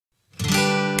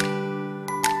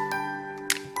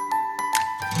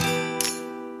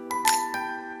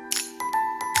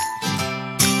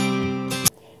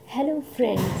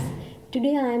friends,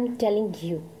 today I am telling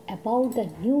you about the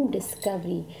new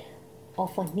discovery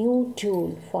of a new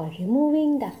tool for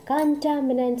removing the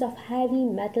contaminants of heavy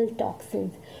metal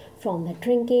toxins from the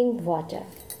drinking water.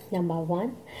 Number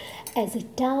 1 is a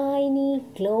tiny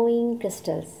glowing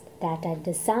crystals that are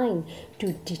designed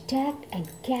to detect and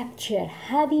capture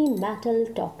heavy metal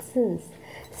toxins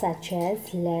such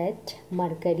as lead,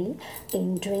 mercury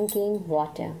in drinking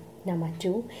water. Number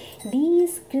 2,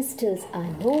 these crystals are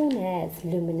known as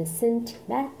luminescent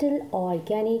metal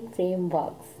organic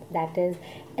frameworks, that is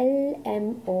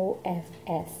LMOFs.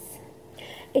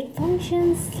 It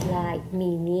functions like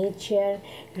miniature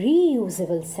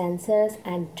reusable sensors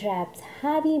and traps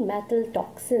heavy metal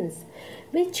toxins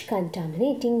which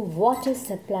contaminating water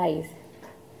supplies.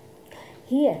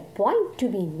 Here, point to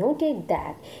be noted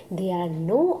that there are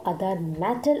no other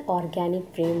metal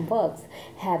organic frameworks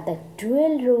have the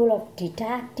dual role of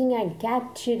detecting and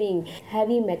capturing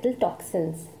heavy metal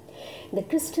toxins. The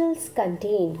crystals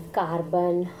contain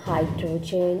carbon,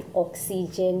 hydrogen,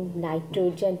 oxygen,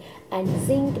 nitrogen, and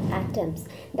zinc atoms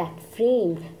that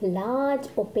frame large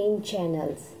open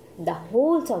channels. The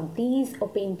holes of these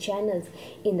open channels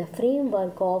in the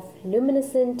framework of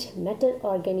luminescent metal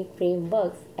organic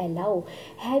frameworks allow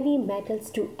heavy metals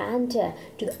to enter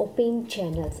to the open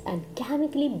channels and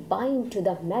chemically bind to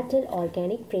the metal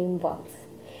organic frameworks.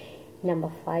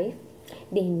 Number 5.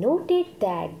 They noted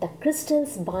that the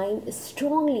crystals bind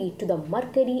strongly to the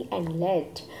mercury and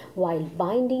lead while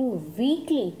binding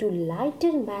weakly to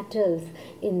lighter metals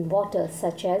in water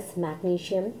such as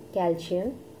magnesium,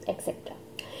 calcium, etc.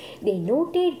 They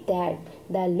noted that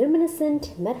the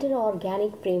luminescent metal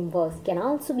organic frameworks can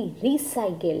also be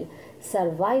recycled,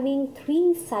 surviving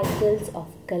 3 cycles of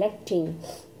collecting,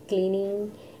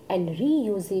 cleaning, and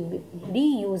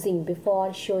reusing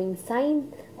before showing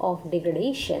signs of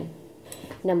degradation.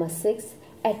 Number 6.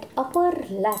 At upper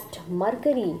left,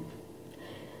 mercury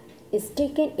is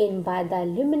taken in by the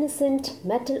luminescent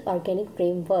metal organic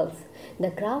frameworks. The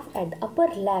graph at the upper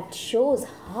left shows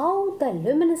how the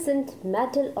luminescent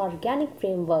metal organic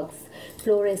frameworks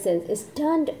fluorescence is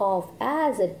turned off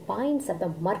as it binds up the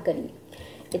mercury.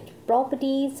 Its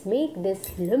properties make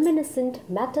this luminescent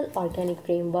metal organic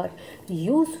framework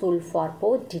useful for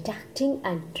both detecting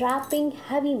and trapping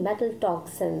heavy metal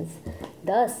toxins.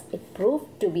 Thus, it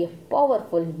proved to be a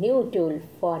powerful new tool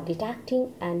for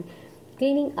detecting and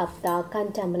cleaning up the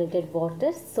contaminated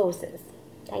water sources.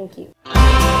 Thank you.